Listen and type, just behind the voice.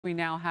We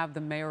now have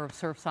the mayor of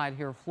Surfside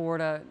here,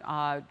 Florida.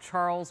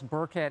 Charles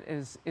Burkett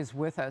is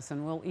with us,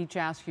 and we'll each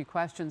ask you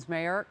questions.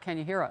 Mayor, can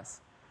you hear us?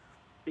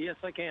 Yes,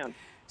 I can.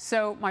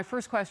 So my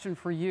first question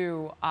for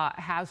you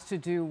has to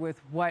do with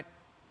what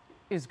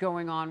is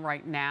going on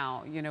right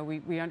now. You know,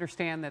 we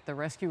understand that the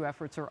rescue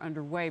efforts are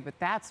underway, but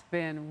that's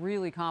been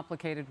really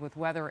complicated with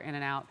weather in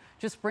and out.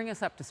 Just bring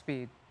us up to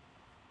speed.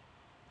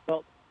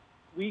 Well,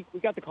 we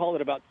got the call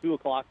at about 2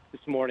 o'clock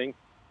this morning,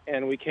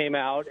 and we came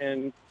out,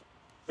 and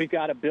we've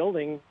got a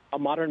building, a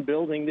modern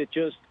building that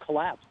just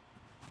collapsed.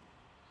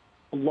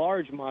 A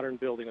large modern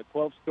building, a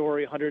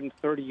 12-story,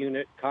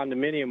 130-unit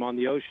condominium on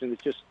the ocean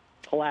that just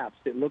collapsed.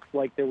 It looks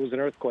like there was an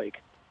earthquake.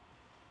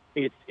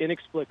 It's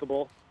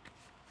inexplicable,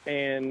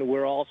 and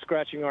we're all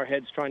scratching our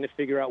heads trying to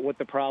figure out what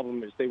the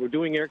problem is. They were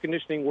doing air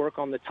conditioning work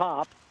on the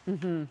top,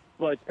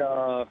 but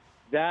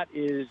that's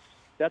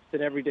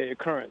an everyday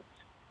occurrence.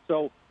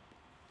 So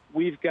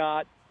we've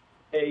got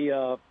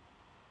a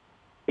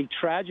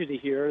tragedy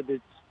here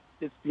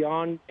it's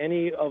beyond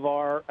any of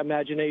our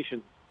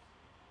imagination.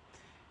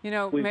 You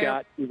know, we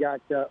Mayor, got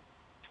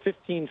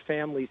 15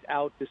 families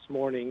out this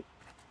morning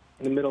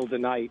in the middle of the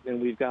night,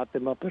 and we've got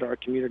them up at our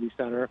community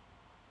center.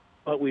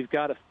 But we've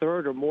got a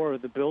third or more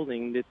of the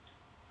building that's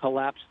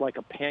collapsed like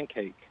a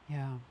pancake.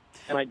 Yeah.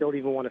 And I don't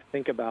even want to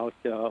think about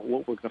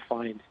what we're going to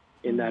find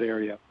in that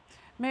area.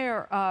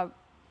 Mayor,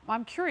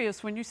 I'm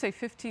curious, when you say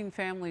 15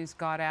 families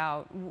got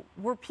out,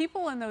 were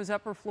people in those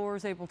upper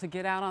floors able to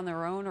get out on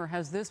their own, or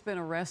has this been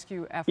a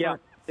rescue effort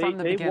from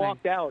the beginning? They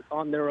walked out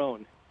on their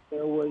own.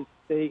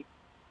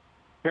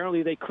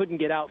 Apparently they couldn't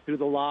get out through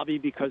the lobby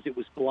because it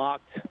was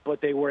blocked,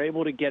 but they were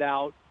able to get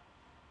out,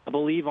 I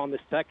believe, on the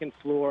second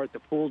floor at the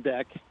pool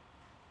deck.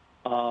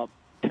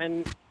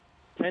 10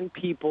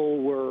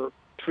 people were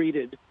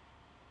treated,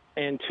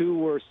 and 2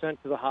 were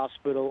sent to the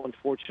hospital.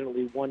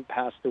 Unfortunately, 1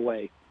 passed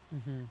away.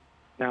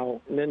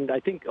 Now, and then I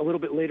think a little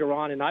bit later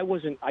on, and I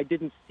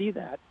didn't see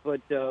that,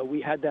 but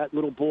we had that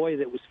little boy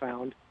that was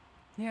found.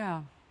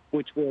 Yeah.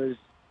 Which was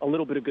a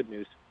little bit of good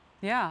news.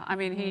 Yeah, I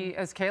mean, he,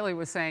 as Kaylee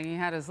was saying, he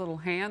had his little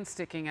hand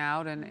sticking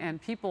out, and a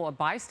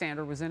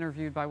bystander was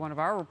interviewed by one of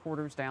our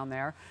reporters down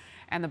there,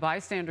 and the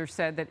bystander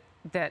said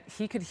that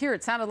he could hear,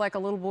 it sounded like a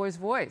little boy's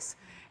voice,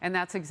 and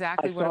that's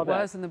exactly what it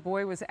was, and the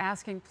boy was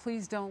asking,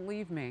 please don't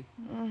leave me.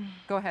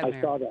 Go ahead, Mayor.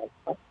 I saw that.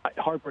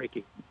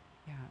 Heartbreaking.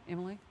 Yeah,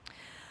 Emily?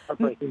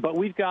 Heartbreaking. But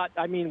we've got,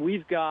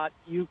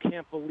 you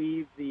can't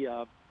believe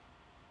the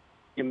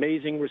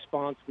amazing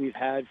response we've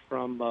had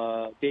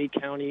from Dade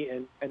County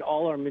and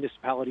all our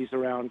municipalities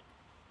around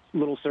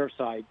Little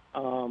Surfside.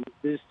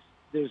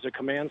 There's a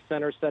command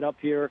center set up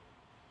here.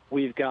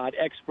 We've got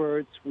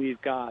experts.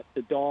 We've got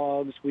the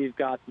dogs. We've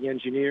got the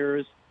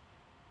engineers.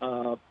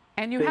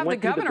 And you have the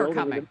governor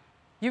coming.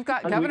 You've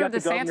got Governor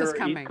DeSantis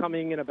coming. He's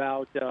coming in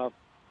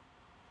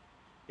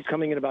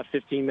about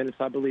 15 minutes,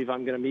 I believe.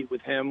 I'm going to meet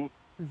with him.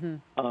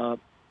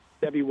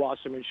 Debbie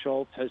Wasserman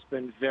Schultz has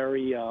been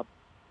very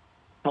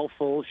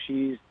helpful.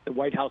 The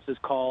White House has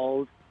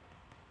called.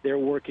 They're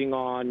working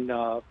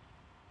on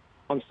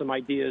some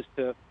ideas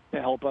to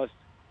help us.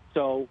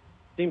 So it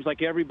seems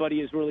like everybody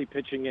is really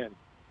pitching in.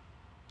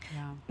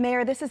 Yeah.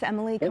 Mayor, this is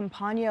Emily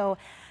Campagno.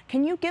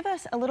 Can you give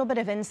us a little bit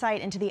of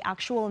insight into the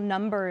actual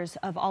numbers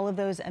of all of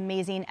those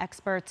amazing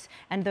experts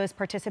and those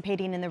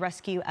participating in the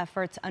rescue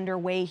efforts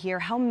underway here?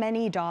 How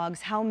many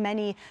dogs, how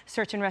many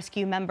search and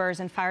rescue members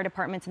and fire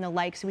departments and the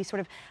like, so we sort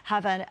of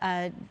have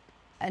an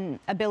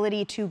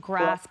ability to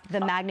grasp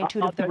the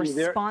magnitude of the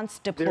response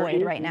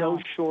deployed right now? There is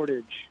no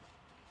shortage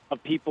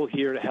of people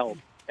here to help.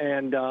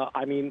 And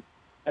I mean,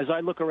 as I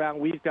look around,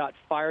 we've got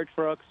fire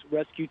trucks,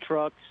 rescue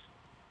trucks,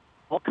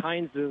 all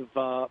kinds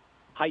of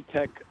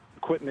high-tech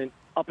equipment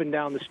up and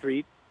down the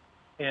street.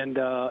 And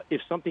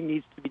if something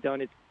needs to be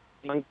done, it's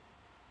done.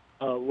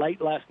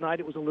 Light last night,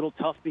 it was a little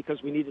tough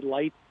because we needed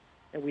lights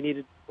and we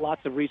needed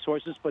lots of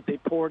resources, but they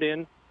poured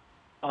in.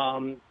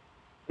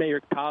 Mayor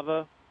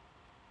Cava,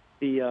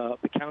 the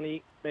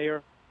county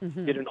mayor,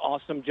 did an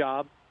awesome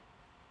job.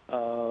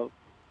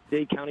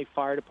 Dade County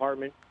Fire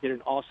Department did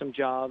an awesome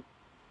job.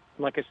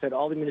 And like I said,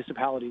 all the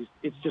municipalities,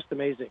 it's just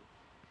amazing.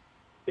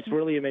 It's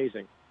really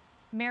amazing.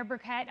 Mayor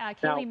Burkett,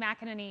 Kaylee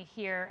McEnany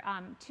here.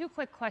 2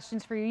 quick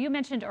questions for you. You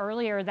mentioned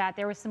earlier that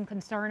there was some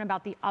concern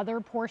about the other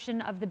portion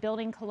of the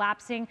building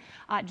collapsing.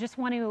 Just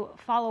want to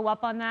follow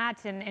up on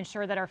that and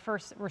ensure that our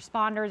first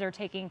responders are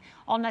taking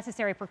all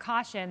necessary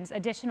precautions.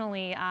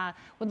 Additionally,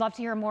 would love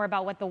to hear more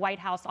about what the White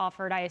House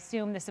offered. I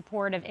assume the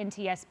support of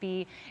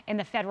NTSB and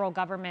the federal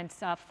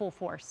government's full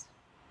force.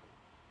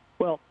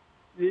 Well,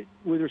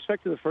 with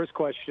respect to the first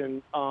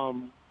question,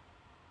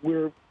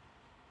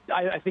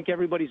 I think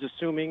everybody's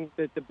assuming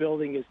that the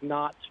building is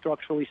not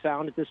structurally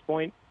sound at this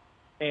point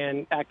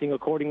and acting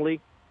accordingly.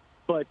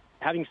 But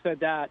having said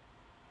that,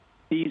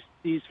 these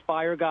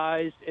fire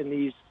guys and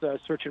these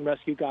search and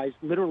rescue guys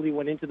literally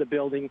went into the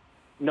building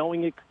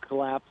knowing it could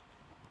collapse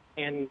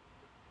and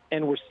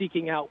were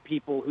seeking out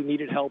people who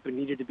needed help and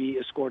needed to be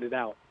escorted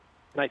out.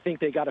 And I think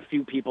they got a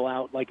few people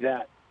out like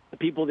that. The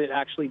people that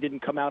actually didn't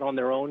come out on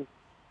their own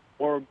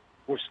or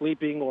were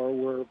sleeping or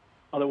were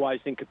otherwise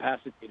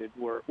incapacitated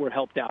were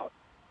helped out.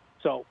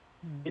 So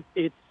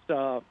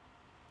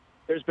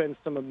there's been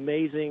some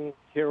amazing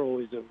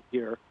heroism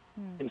here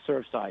in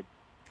Surfside.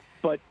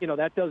 But,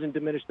 that doesn't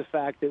diminish the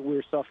fact that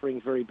we're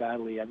suffering very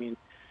badly. I mean,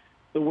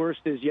 the worst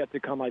is yet to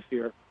come, I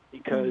fear,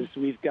 because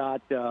we've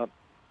got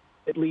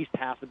at least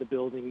half of the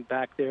building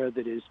back there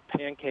that is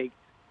pancaked.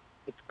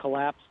 It's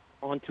collapsed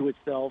onto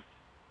itself.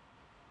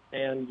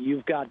 And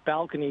you've got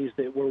balconies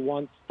that were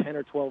once 10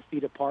 or 12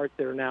 feet apart.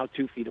 They're now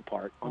 2 feet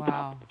apart on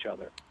top of each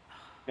other.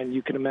 And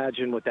you can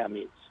imagine what that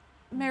means.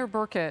 Mayor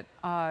Burkett,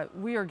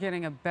 we are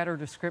getting a better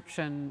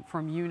description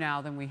from you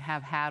now than we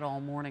have had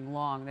all morning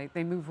long.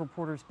 They moved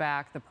reporters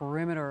back. The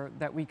perimeter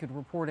that we could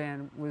report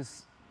in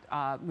was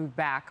moved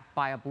back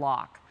by a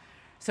block.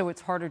 So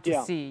it's harder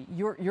to see.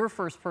 You're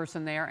first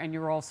person there, and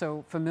you're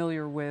also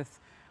familiar with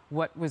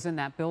what was in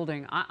that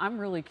building. I'm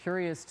really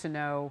curious to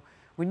know,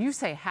 when you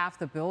say half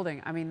the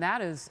building, I mean,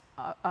 that is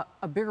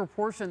a bigger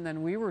portion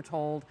than we were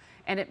told,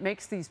 and it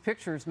makes these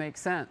pictures make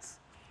sense.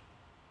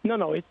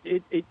 No,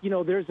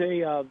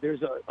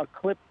 there's a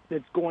clip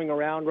that's going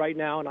around right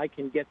now, and I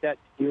can get that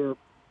to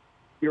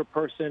your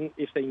person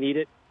if they need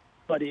it.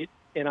 But it's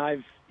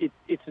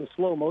in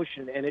slow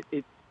motion, and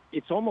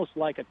it's almost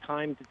like a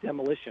timed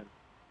demolition.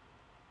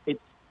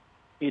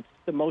 It's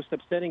the most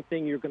upsetting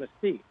thing you're going to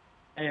see,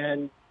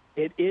 and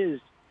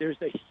there's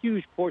a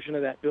huge portion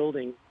of that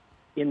building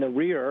in the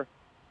rear.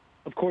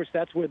 Of course,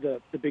 that's where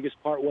the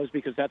biggest part was,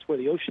 because that's where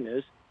the ocean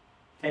is,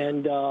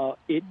 and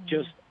it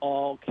just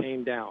all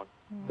came down.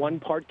 One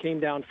part came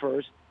down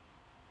first,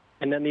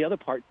 and then the other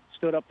part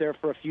stood up there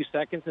for a few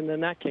seconds, and then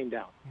that came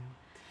down.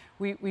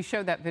 We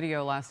showed that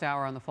video last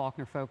hour on the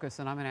Faulkner Focus,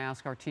 and I'm going to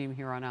ask our team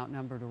here on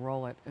Outnumbered to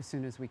roll it as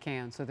soon as we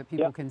can so that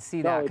people can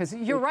see that. Because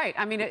you're right.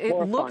 I mean, it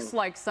looks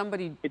like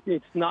somebody...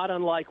 It's not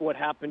unlike what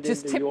happened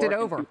just in New tipped York it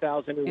over. in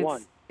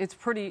 2001. It's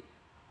pretty...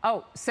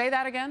 Oh, say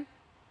that again?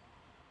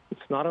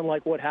 It's not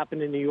unlike what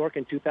happened in New York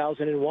in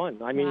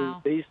 2001. I mean,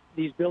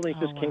 these buildings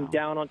just came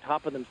down on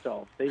top of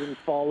themselves. They didn't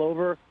fall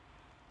over.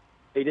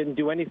 They didn't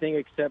do anything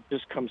except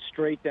just come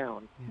straight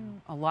down.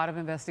 A lot of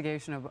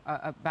investigation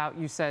about,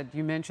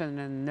 you mentioned,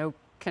 and no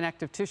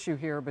connective tissue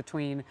here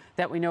between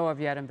that we know of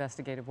yet,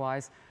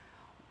 investigative-wise.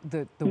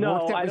 The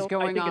work that was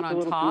going on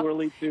top.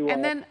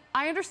 And then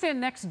I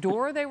understand next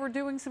door they were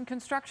doing some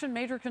construction,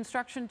 major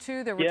construction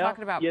too. They were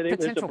talking about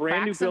potential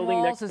cracks in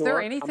walls. Is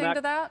there anything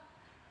to that?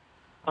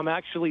 I'm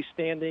actually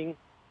standing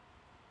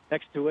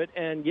next to it,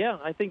 and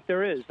I think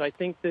there is. I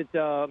think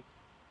that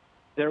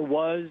there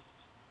was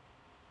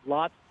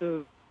lots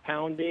of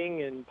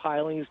pounding and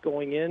pilings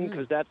going in,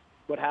 because that's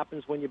what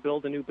happens when you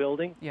build a new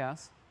building.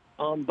 Yes.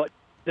 But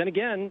then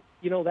again,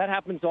 that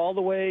happens all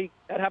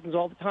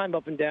the time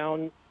up and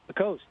down the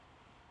coast.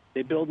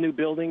 They build new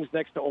buildings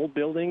next to old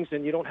buildings,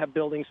 and you don't have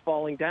buildings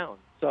falling down.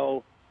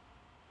 So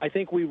I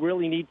think we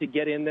really need to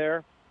get in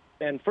there.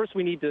 And first,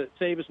 we need to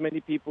save as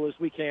many people as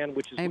we can,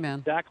 which is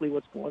exactly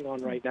what's going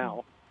on right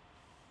now.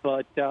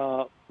 But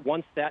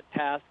once that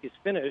task is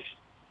finished,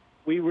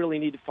 we really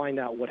need to find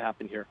out what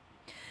happened here.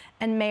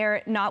 And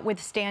Mayor,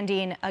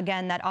 notwithstanding,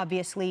 again, that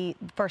obviously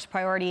first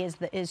priority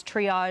is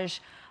triage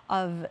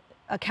of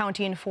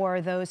accounting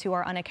for those who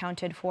are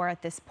unaccounted for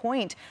at this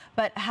point.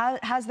 But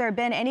has there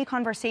been any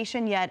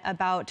conversation yet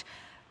about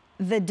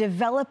the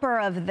developer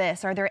of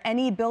this? Are there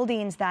any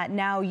buildings that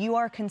now you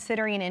are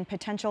considering in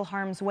potential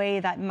harm's way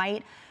that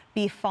might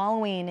be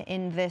following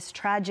in this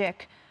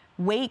tragic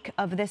wake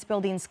of this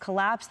building's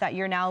collapse that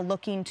you're now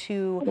looking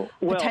to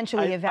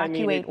potentially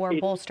evacuate or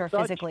bolster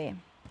physically?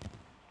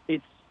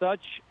 It's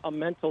such a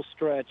mental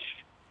stretch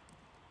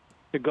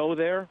to go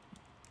there,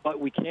 but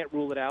we can't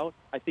rule it out.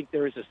 I think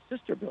there is a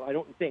sister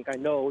building. I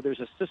know there's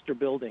a sister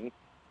building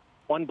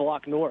 1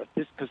 block north,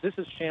 because this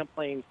is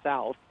Champlain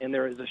South, and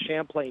there is a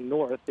Champlain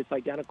North. It's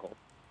identical.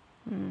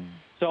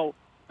 So,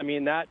 I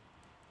mean, that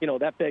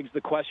begs the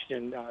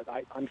question.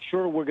 I'm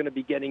sure we're going to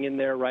be getting in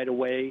there right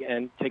away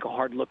and take a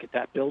hard look at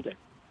that building.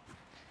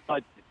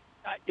 But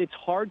it's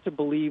hard to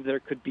believe there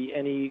could be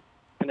any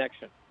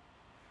connection.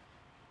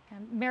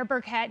 Mayor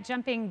Burkett,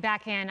 jumping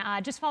back in,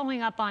 just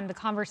following up on the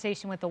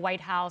conversation with the White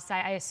House,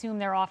 I assume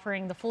they're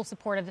offering the full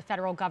support of the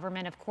federal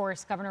government. Of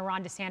course, Governor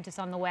Ron DeSantis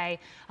on the way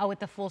with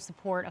the full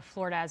support of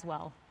Florida as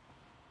well.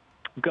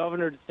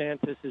 Governor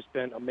DeSantis has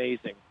been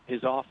amazing.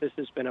 His office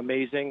has been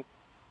amazing.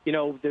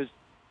 The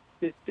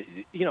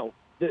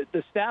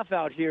staff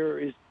out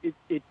here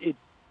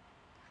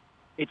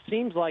it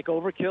seems like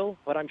overkill,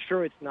 but I'm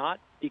sure it's not,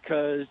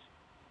 because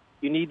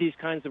you need these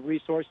kinds of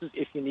resources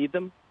if you need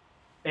them.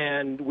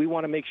 And we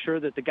want to make sure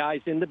that the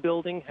guys in the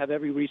building have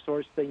every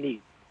resource they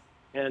need.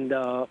 And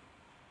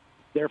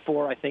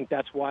therefore, I think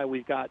that's why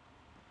we've got,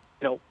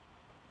 the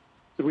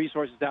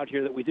resources out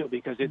here that we do,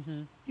 because it's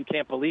you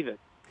can't believe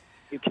it.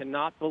 You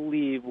cannot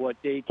believe what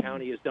Dade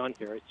County has done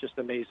here. It's just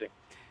amazing.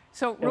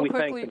 So real quickly,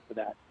 thank them for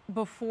that.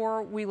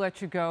 Before we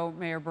let you go,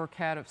 Mayor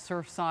Burkett of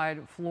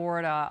Surfside,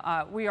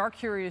 Florida, we are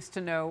curious to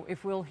know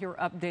if we'll hear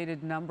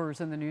updated numbers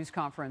in the news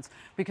conference,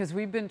 because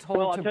we've been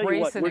told to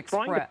brace and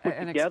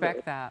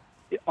expect that.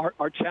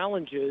 Our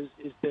challenge is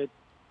that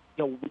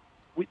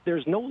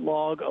there's no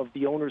log of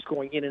the owners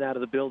going in and out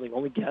of the building,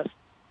 only guests.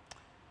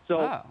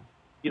 So,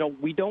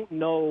 we don't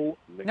know.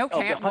 No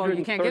well,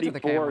 you can't get to the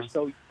cameras.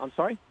 So, I'm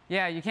sorry?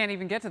 Yeah, you can't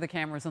even get to the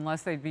cameras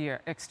unless they'd be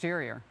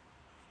exterior.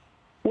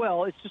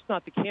 Well, it's just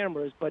not the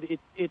cameras, but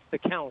it's the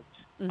count.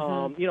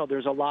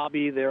 There's a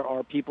lobby. There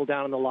are people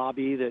down in the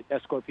lobby that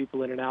escort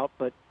people in and out,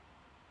 but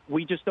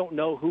we just don't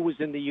know who was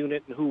in the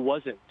unit and who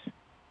wasn't.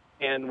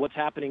 And what's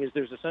happening is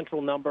there's a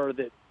central number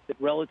that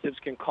relatives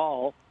can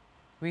call.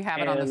 We have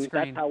it on the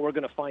screen. That's how we're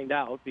going to find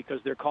out, because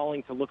they're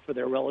calling to look for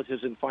their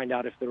relatives and find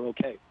out if they're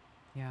okay.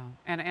 Yeah,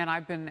 and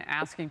I've been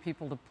asking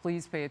people to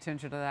please pay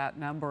attention to that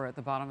number at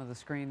the bottom of the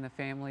screen, the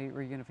Family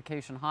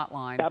Reunification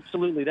Hotline.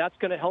 Absolutely. That's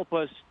going to help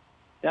us.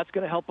 That's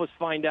going to help us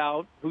find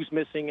out who's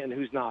missing and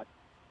who's not.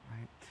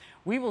 Right.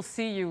 We will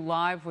see you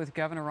live with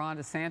Governor Ron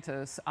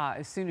DeSantis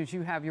as soon as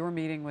you have your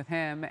meeting with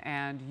him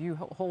and you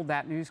hold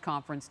that news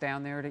conference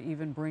down there to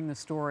even bring the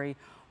story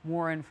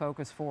more in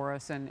focus for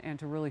us and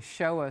to really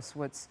show us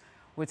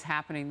what's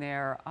happening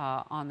there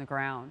on the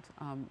ground.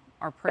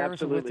 Our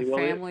prayers are with the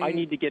family. I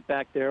need to get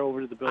back there over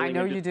to the building. I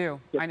know you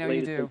do. I know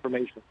you do.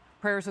 Information.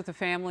 Prayers with the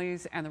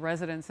families and the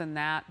residents in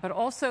that, but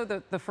also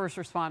the first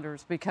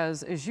responders,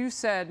 because as you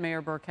said,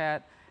 Mayor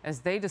Burkett, as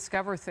they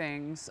discover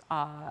things,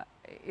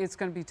 it's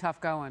going to be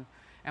tough going,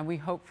 and we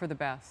hope for the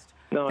best.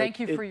 No, Thank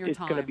you for your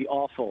time. It's going to be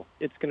awful.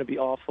 It's going to be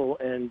awful,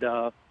 and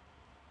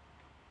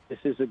this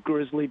is a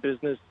grisly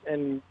business,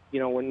 and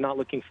we're not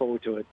looking forward to it.